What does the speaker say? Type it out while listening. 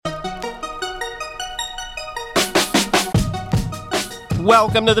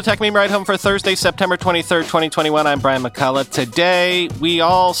Welcome to the Tech Meme Ride Home for Thursday, September 23rd, 2021. I'm Brian McCullough. Today, we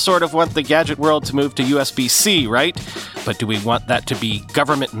all sort of want the gadget world to move to USB-C, right? But do we want that to be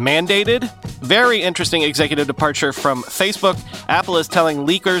government mandated? Very interesting executive departure from Facebook. Apple is telling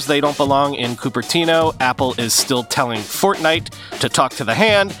leakers they don't belong in Cupertino. Apple is still telling Fortnite to talk to the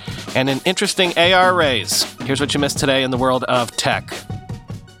hand. And an interesting AR raise. Here's what you missed today in the world of tech.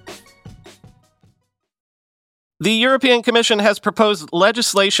 The European Commission has proposed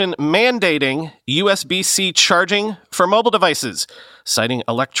legislation mandating USB-C charging for mobile devices, citing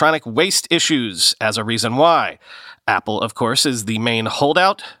electronic waste issues as a reason why. Apple, of course, is the main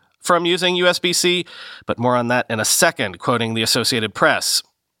holdout from using USB-C, but more on that in a second, quoting the Associated Press.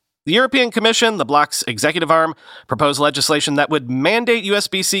 The European Commission, the bloc's executive arm, proposed legislation that would mandate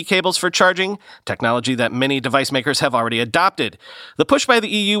USB-C cables for charging, technology that many device makers have already adopted. The push by the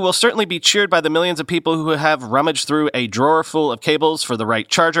EU will certainly be cheered by the millions of people who have rummaged through a drawer full of cables for the right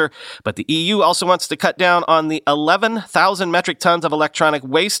charger, but the EU also wants to cut down on the 11,000 metric tons of electronic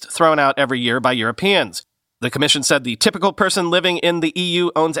waste thrown out every year by Europeans. The Commission said the typical person living in the EU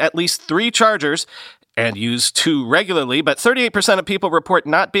owns at least 3 chargers and use 2 regularly, but 38% of people report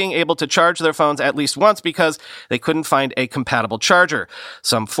not being able to charge their phones at least once because they couldn't find a compatible charger.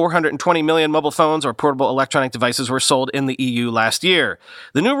 Some 420 million mobile phones or portable electronic devices were sold in the EU last year.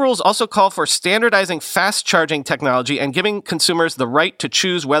 The new rules also call for standardizing fast charging technology and giving consumers the right to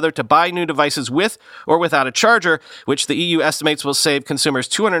choose whether to buy new devices with or without a charger, which the EU estimates will save consumers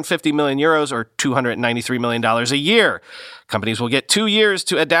 250 million euros or $293 million a year. Companies will get 2 years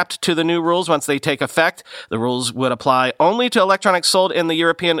to adapt to the new rules once they take effect. The rules would apply only to electronics sold in the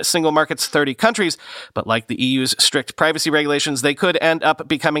European single market's 30 countries, but like the EU's strict privacy regulations, they could end up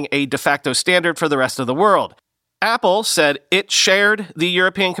becoming a de facto standard for the rest of the world. Apple said it shared the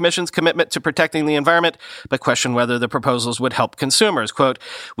European Commission's commitment to protecting the environment, but questioned whether the proposals would help consumers. Quote,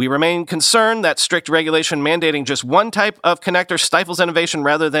 "We remain concerned that strict regulation mandating just one type of connector stifles innovation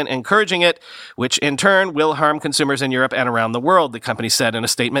rather than encouraging it, which in turn will harm consumers in Europe and around the world," the company said in a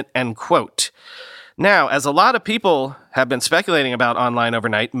statement, end quote. Now, as a lot of people have been speculating about online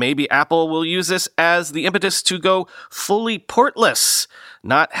overnight, maybe Apple will use this as the impetus to go fully portless,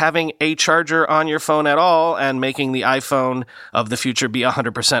 not having a charger on your phone at all and making the iPhone of the future be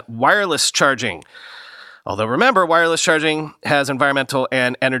 100% wireless charging. Although remember, wireless charging has environmental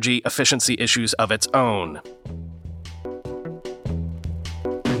and energy efficiency issues of its own.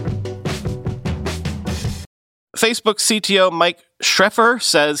 Facebook CTO Mike Schroepfer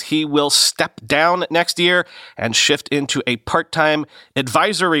says he will step down next year and shift into a part-time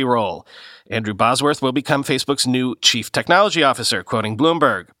advisory role. Andrew Bosworth will become Facebook's new chief technology officer, quoting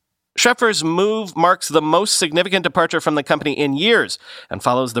Bloomberg. Schroepfer's move marks the most significant departure from the company in years and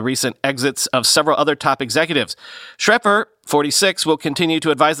follows the recent exits of several other top executives. Schroepfer, 46, will continue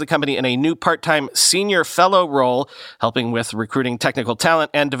to advise the company in a new part-time senior fellow role, helping with recruiting technical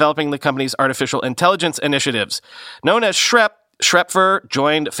talent and developing the company's artificial intelligence initiatives. Known as Schroepfer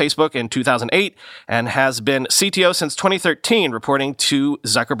joined Facebook in 2008 and has been CTO since 2013, reporting to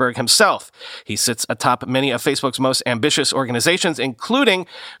Zuckerberg himself. He sits atop many of Facebook's most ambitious organizations, including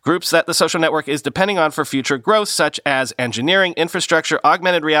groups that the social network is depending on for future growth, such as engineering, infrastructure,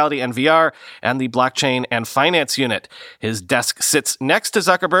 augmented reality and VR, and the blockchain and finance unit. His desk sits next to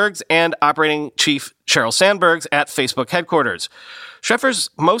Zuckerberg's and operating chief Sheryl Sandberg's at Facebook headquarters. Schroepfer's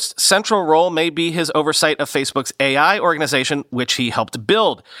most central role may be his oversight of Facebook's AI organization, which he helped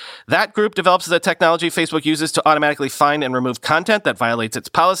build. That group develops the technology Facebook uses to automatically find and remove content that violates its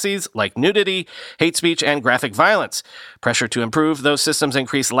policies, like nudity, hate speech, and graphic violence. Pressure to improve those systems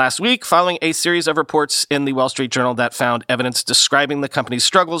increased last week following a series of reports in the Wall Street Journal that found evidence describing the company's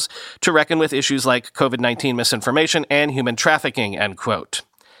struggles to reckon with issues like COVID-19 misinformation and human trafficking, end quote.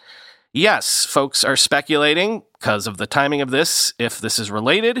 Yes, folks are speculating, because of the timing of this, if this is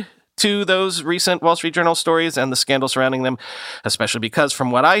related to those recent Wall Street Journal stories and the scandal surrounding them, especially because,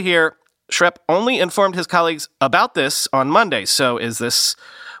 from what I hear, Schrepp only informed his colleagues about this on Monday. So is this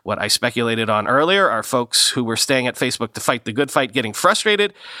what I speculated on earlier? Are folks who were staying at Facebook to fight the good fight getting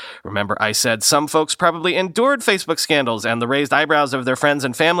frustrated? Remember, I said some folks probably endured Facebook scandals and the raised eyebrows of their friends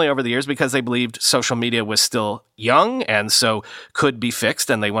and family over the years because they believed social media was still young and so could be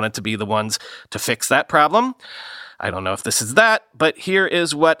fixed, and they wanted to be the ones to fix that problem. I don't know if this is that, but here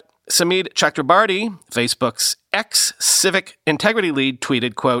is what Samid Chakrabarti, Facebook's ex-civic integrity lead,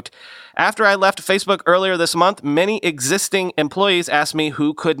 tweeted, quote, "After I left Facebook earlier this month, many existing employees asked me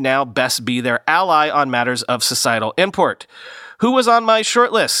who could now best be their ally on matters of societal import. Who was on my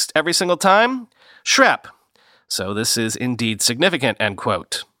short list every single time? Schrepp. So this is indeed significant," end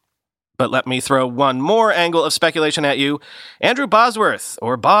quote. But let me throw one more angle of speculation at you. Andrew Bosworth,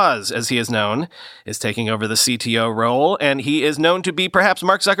 or Boz as he is known, is taking over the CTO role, and he is known to be perhaps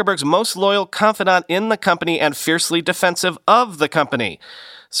Mark Zuckerberg's most loyal confidant in the company and fiercely defensive of the company.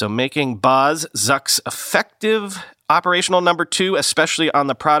 So making Boz Zuck's effective operational number 2, especially on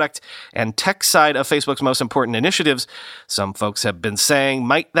the product and tech side of Facebook's most important initiatives, some folks have been saying,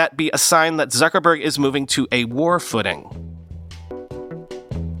 might that be a sign that Zuckerberg is moving to a war footing?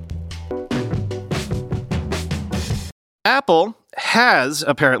 Apple has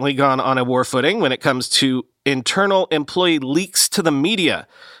apparently gone on a war footing when it comes to internal employee leaks to the media.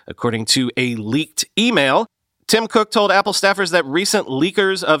 According to a leaked email, Tim Cook told Apple staffers that recent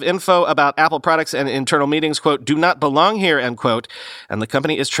leakers of info about Apple products and internal meetings, quote, do not belong here, end quote, and the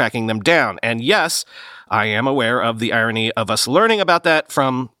company is tracking them down. And yes, I am aware of the irony of us learning about that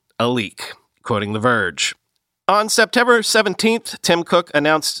from a leak, quoting The Verge. On September 17th, Tim Cook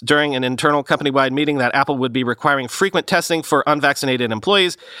announced during an internal company-wide meeting that Apple would be requiring frequent testing for unvaccinated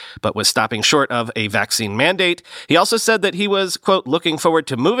employees, but was stopping short of a vaccine mandate. He also said that he was, quote, looking forward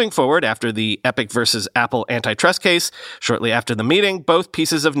to moving forward after the Epic versus Apple antitrust case. Shortly after the meeting, both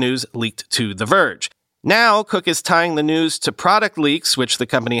pieces of news leaked to The Verge. Now, Cook is tying the news to product leaks, which the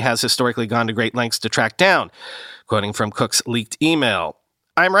company has historically gone to great lengths to track down. Quoting from Cook's leaked email,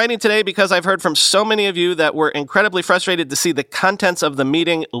 I'm writing today because I've heard from so many of you that were incredibly frustrated to see the contents of the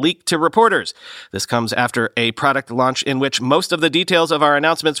meeting leaked to reporters. This comes after a product launch in which most of the details of our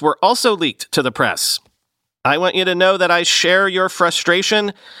announcements were also leaked to the press. I want you to know that I share your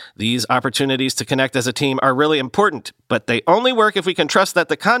frustration. These opportunities to connect as a team are really important, but they only work if we can trust that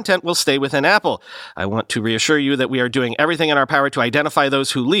the content will stay within Apple. I want to reassure you that we are doing everything in our power to identify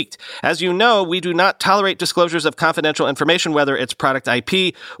those who leaked. As you know, we do not tolerate disclosures of confidential information, whether it's product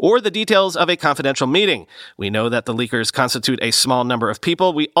IP or the details of a confidential meeting. We know that the leakers constitute a small number of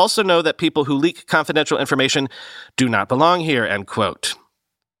people. We also know that people who leak confidential information do not belong here, end quote.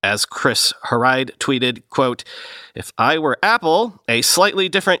 As Chris Haride tweeted, quote, if I were Apple, a slightly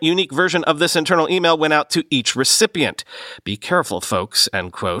different, unique version of this internal email went out to each recipient. Be careful, folks,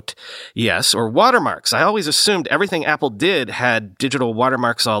 end quote. Yes, or watermarks. I always assumed everything Apple did had digital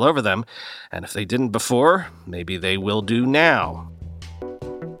watermarks all over them, and if they didn't before, maybe they will do now.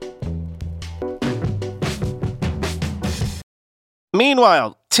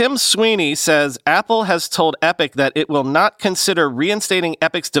 Meanwhile, Tim Sweeney says Apple has told Epic that it will not consider reinstating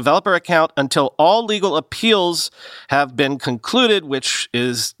Epic's developer account until all legal appeals have been concluded, which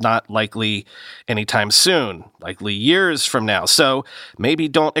is not likely anytime soon, likely years from now. So maybe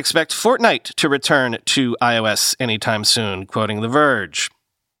don't expect Fortnite to return to iOS anytime soon, quoting The Verge.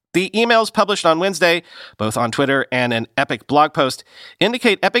 The emails published on Wednesday, both on Twitter and an Epic blog post,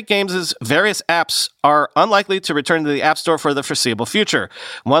 indicate Epic Games' various apps are unlikely to return to the App Store for the foreseeable future.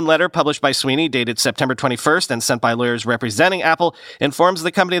 One letter published by Sweeney, dated September 21st and sent by lawyers representing Apple, informs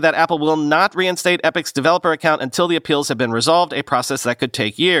the company that Apple will not reinstate Epic's developer account until the appeals have been resolved, a process that could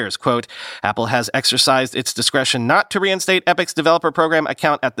take years. Quote, Apple has exercised its discretion not to reinstate Epic's developer program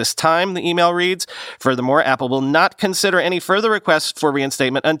account at this time, the email reads. Furthermore, Apple will not consider any further requests for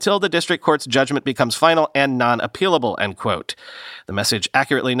reinstatement until the district court's judgment becomes final and non-appealable, end quote. The message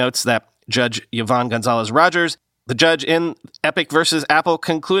accurately notes that Judge Yvonne Gonzalez-Rogers, the judge in Epic versus Apple,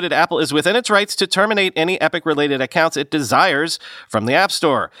 concluded Apple is within its rights to terminate any Epic-related accounts it desires from the App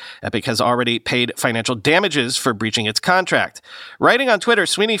Store. Epic has already paid financial damages for breaching its contract. Writing on Twitter,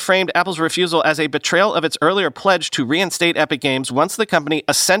 Sweeney framed Apple's refusal as a betrayal of its earlier pledge to reinstate Epic Games once the company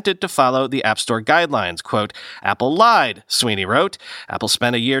assented to follow the App Store guidelines. Quote, Apple lied, Sweeney wrote. Apple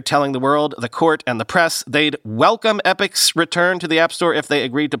spent a year telling the world, the court, and the press they'd welcome Epic's return to the App Store if they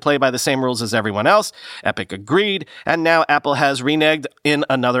agreed to play by the same rules as everyone else. Epic agreed. And now Apple has reneged in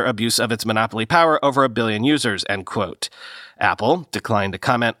another abuse of its monopoly power over 1 billion users, end quote. Apple declined to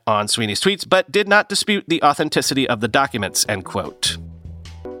comment on Sweeney's tweets, but did not dispute the authenticity of the documents, end quote.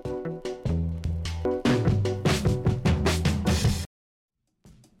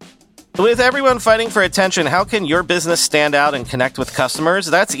 With everyone fighting for attention, how can your business stand out and connect with customers?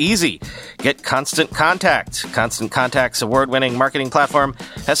 That's easy. Get Constant Contact. Constant Contact's award-winning marketing platform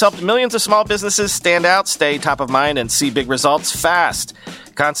has helped millions of small businesses stand out, stay top of mind, and see big results fast.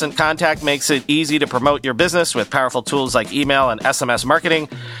 Constant Contact makes it easy to promote your business with powerful tools like email and SMS marketing,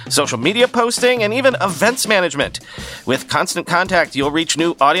 social media posting, and even events management. With Constant Contact, you'll reach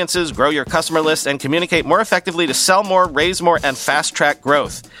new audiences, grow your customer list, and communicate more effectively to sell more, raise more, and fast-track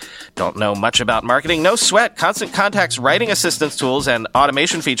growth. Don't know much about marketing? No sweat. Constant Contact's writing assistance tools and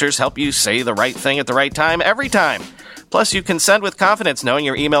automation features help you say the right thing at the right time every time. Plus, you can send with confidence knowing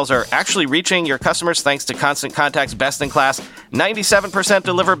your emails are actually reaching your customers thanks to Constant Contact's best-in-class 97%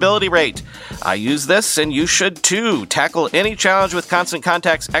 deliverability rate. I use this, and you should too. Tackle any challenge with Constant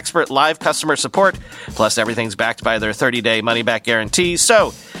Contact's expert live customer support. Plus, everything's backed by their 30-day money-back guarantee.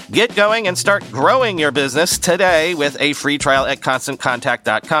 So, get going and start growing your business today with a free trial at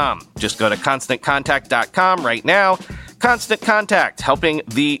ConstantContact.com. Just go to ConstantContact.com right now. Constant Contact, helping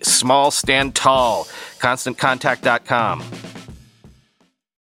the small stand tall. ConstantContact.com.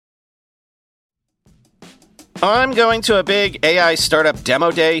 I'm going to a big AI startup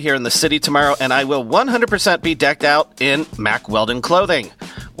demo day here in the city tomorrow, and I will 100% be decked out in Mack Weldon clothing.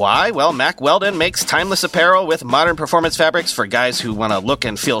 Why? Well, Mack Weldon makes timeless apparel with modern performance fabrics for guys who want to look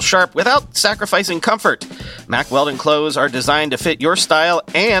and feel sharp without sacrificing comfort. Mack Weldon clothes are designed to fit your style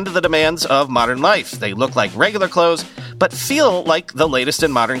and the demands of modern life. They look like regular clothes, but feel like the latest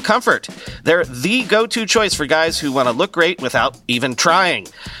in modern comfort. They're the go-to choice for guys who want to look great without even trying.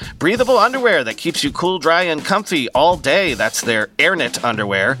 Breathable underwear that keeps you cool, dry, and comfy all day. That's their AirKnit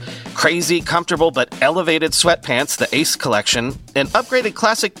underwear. Crazy, comfortable, but elevated sweatpants, the Ace collection. An upgraded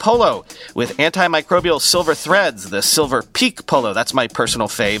classic polo with antimicrobial silver threads, the Silver Peak polo. That's my personal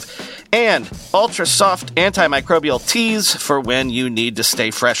fave. And ultra-soft antimicrobial tees for when you need to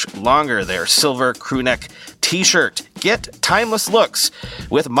stay fresh longer. Their silver crewneck t-shirt. Get timeless looks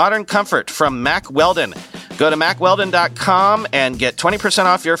with modern comfort from Mack Weldon. Go to MackWeldon.com and get 20%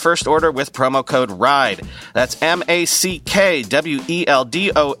 off your first order with promo code RIDE. That's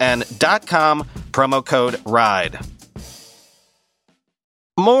MackWeldon.com, promo code RIDE.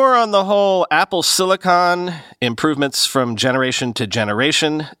 More on the whole Apple Silicon improvements from generation to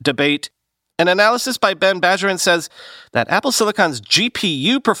generation debate. An analysis by Ben Badgerin says that Apple Silicon's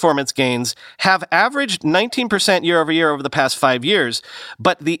GPU performance gains have averaged 19% year over the past 5 years,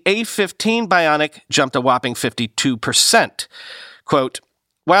 but the A15 Bionic jumped a whopping 52%. Quote,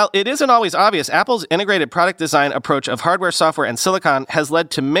 while it isn't always obvious, Apple's integrated product design approach of hardware, software, and silicon has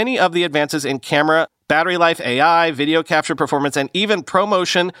led to many of the advances in camera, battery life, AI, video capture performance, and even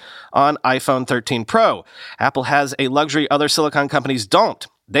ProMotion on iPhone 13 Pro. Apple has a luxury other silicon companies don't.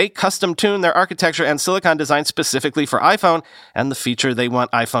 They custom-tune their architecture and silicon design specifically for iPhone and the feature they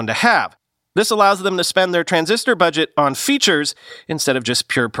want iPhone to have. This allows them to spend their transistor budget on features instead of just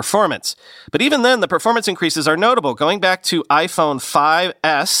pure performance. But even then, the performance increases are notable. Going back to iPhone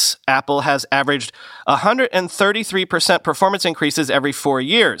 5S, Apple has averaged 133% performance increases every 4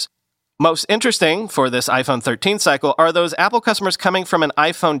 years. Most interesting for this iPhone 13 cycle are those Apple customers coming from an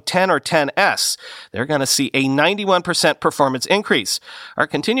iPhone 10 or 10S. They're going to see a 91% performance increase. Our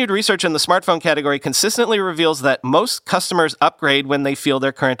continued research in the smartphone category consistently reveals that most customers upgrade when they feel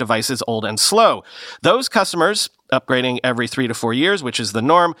their current device is old and slow. Those customers upgrading every 3 to 4 years, which is the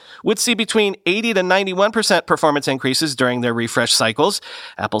norm, would see between 80 to 91% performance increases during their refresh cycles.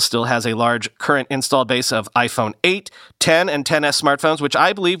 Apple still has a large current installed base of iPhone 8, 10, and 10S smartphones, which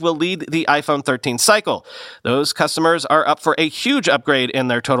I believe will lead the iPhone 13 cycle. Those customers are up for a huge upgrade in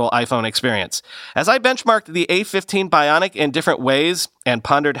their total iPhone experience. As I benchmarked the A15 Bionic in different ways and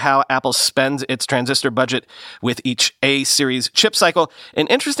pondered how Apple spends its transistor budget with each A-series chip cycle, an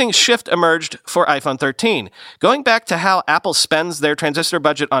interesting shift emerged for iPhone 13. Going back to how Apple spends their transistor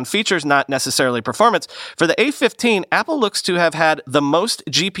budget on features, not necessarily performance, for the A15, Apple looks to have had the most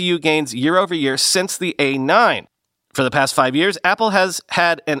GPU gains year over year since the A9. For the past 5 years, Apple has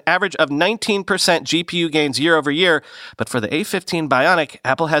had an average of 19% GPU gains year over year, but for the A15 Bionic,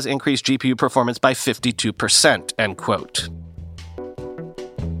 Apple has increased GPU performance by 52%, end quote.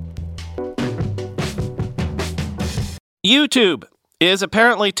 YouTube is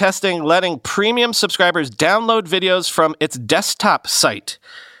apparently testing letting premium subscribers download videos from its desktop site,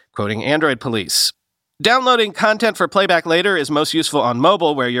 quoting Android Police. Downloading content for playback later is most useful on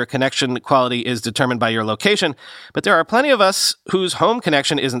mobile, where your connection quality is determined by your location, but there are plenty of us whose home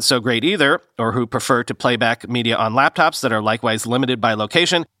connection isn't so great either, or who prefer to play back media on laptops that are likewise limited by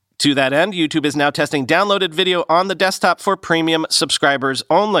location. To that end, YouTube is now testing downloaded video on the desktop for premium subscribers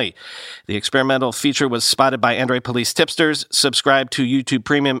only. The experimental feature was spotted by Android Police tipsters subscribed to YouTube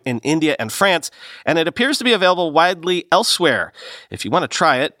Premium in India and France, and it appears to be available widely elsewhere. If you want to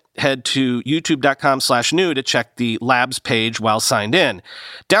try it, head to youtube.com/new to check the labs page while signed in.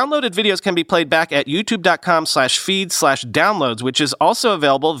 Downloaded videos can be played back at youtube.com/feed/downloads, which is also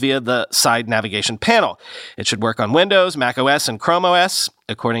available via the side navigation panel. It should work on Windows, Mac OS, and Chrome OS.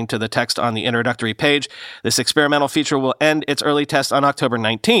 According to the text on the introductory page, this experimental feature will end its early test on October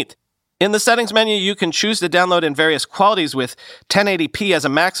 19th. In the settings menu, you can choose to download in various qualities with 1080p as a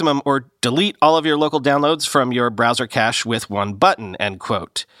maximum, or delete all of your local downloads from your browser cache with one button, end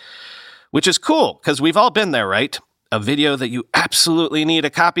quote. Which is cool, because we've all been there, right? a video that you absolutely need a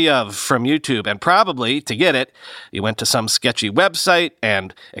copy of from YouTube, and probably, to get it, you went to some sketchy website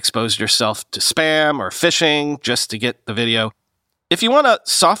and exposed yourself to spam or phishing just to get the video. If you want a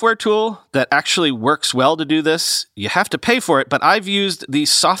software tool that actually works well to do this, you have to pay for it, but I've used the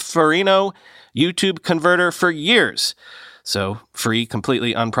Softverino YouTube converter for years. So free,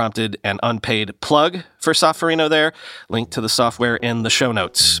 completely unprompted, and unpaid plug for Softverino there. Link to the software in the show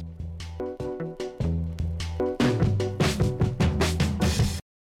notes.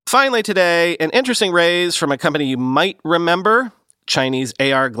 Finally today, an interesting raise from a company you might remember. Chinese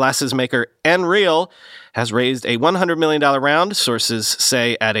AR glasses maker Nreal has raised a $100 million round, sources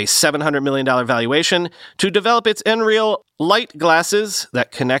say at a $700 million valuation, to develop its Nreal light glasses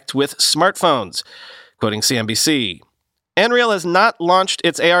that connect with smartphones. Quoting CNBC, Nreal has not launched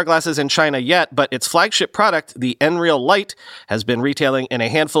its AR glasses in China yet, but its flagship product, the Nreal Lite, has been retailing in a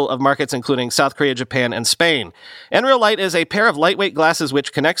handful of markets, including South Korea, Japan, and Spain. Nreal Lite is a pair of lightweight glasses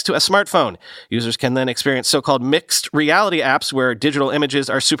which connects to a smartphone. Users can then experience so-called mixed reality apps where digital images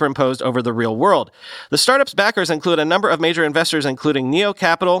are superimposed over the real world. The startup's backers include a number of major investors, including Neo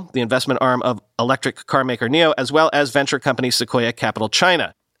Capital, the investment arm of electric car maker Neo, as well as venture company Sequoia Capital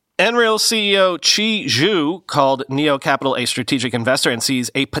China. Nreal CEO Qi Zhu called Neo Capital a strategic investor and sees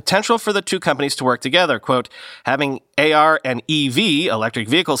a potential for the two companies to work together. Quote, having AR and EV, electric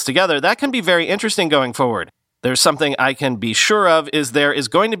vehicles, together, that can be very interesting going forward. There's something I can be sure of is there is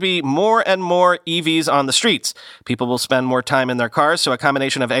going to be more and more EVs on the streets. People will spend more time in their cars, so a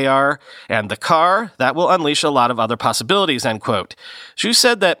combination of AR and the car, that will unleash a lot of other possibilities, end quote. Zhu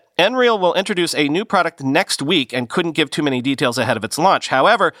said that Nreal will introduce a new product next week and couldn't give too many details ahead of its launch.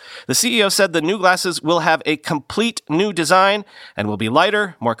 However, the CEO said the new glasses will have a complete new design and will be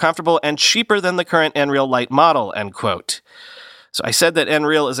lighter, more comfortable, and cheaper than the current Nreal Lite model, end quote. So I said that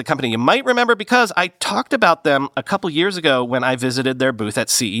Nreal is a company you might remember because I talked about them a couple years ago when I visited their booth at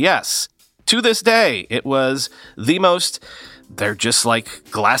CES. To this day, it was the most they're just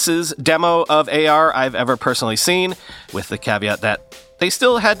like glasses demo of AR I've ever personally seen, with the caveat that they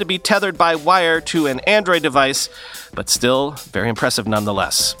still had to be tethered by wire to an Android device, but still very impressive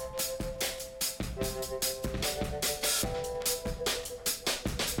nonetheless.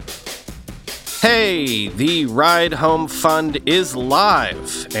 Hey, the Ride Home Fund is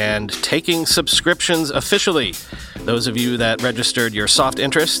live and taking subscriptions officially. Those of you that registered your soft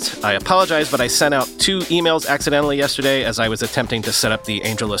interest, I apologize, but I sent out 2 emails accidentally yesterday as I was attempting to set up the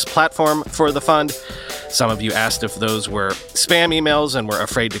AngelList platform for the fund. Some of you asked if those were spam emails and were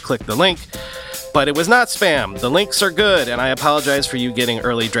afraid to click the link, but it was not spam. The links are good, and I apologize for you getting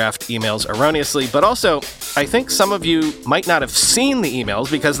early draft emails erroneously, but also, I think some of you might not have seen the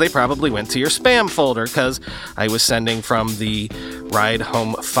emails because they probably went to your spam folder because I was sending from the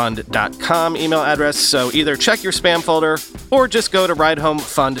ridehomefund.com email address, so either check your spam folder or just go to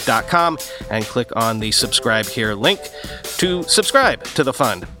ridehomefund.com and click on the subscribe here link to subscribe to the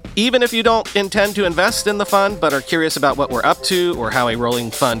fund. Even if you don't intend to invest in the fund but are curious about what we're up to or how a rolling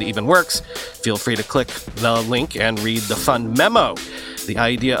fund even works, feel free to click the link and read the fund memo. The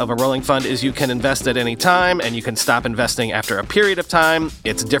idea of a rolling fund is you can invest at any time and you can stop investing after a period of time.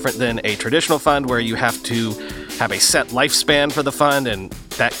 It's different than a traditional fund where you have to have a set lifespan for the fund and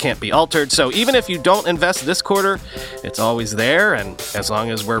that can't be altered. So even if you don't invest this quarter, it's always there. And as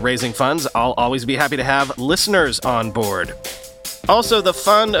long as we're raising funds, I'll always be happy to have listeners on board. Also, the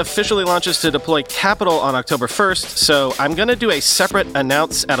fund officially launches to deploy capital on October 1st, so I'm going to do a separate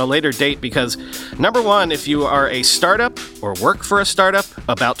announce at a later date because, number one, if you are a startup or work for a startup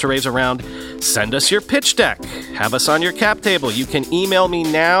about to raise a round, send us your pitch deck. Have us on your cap table. You can email me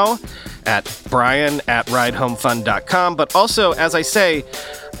now at brian@ridehomefund.com, but also, as I say,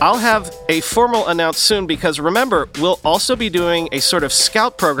 I'll have a formal announce soon because remember, we'll also be doing a sort of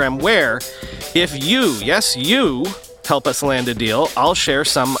scout program where if you, yes, you, help us land a deal, I'll share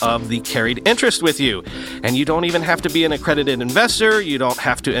some of the carried interest with you. And you don't even have to be an accredited investor. You don't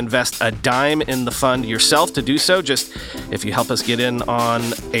have to invest a dime in the fund yourself to do so. Just if you help us get in on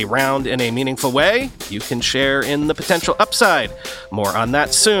a round in a meaningful way, you can share in the potential upside. More on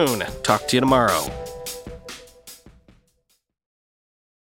that soon. Talk to you tomorrow.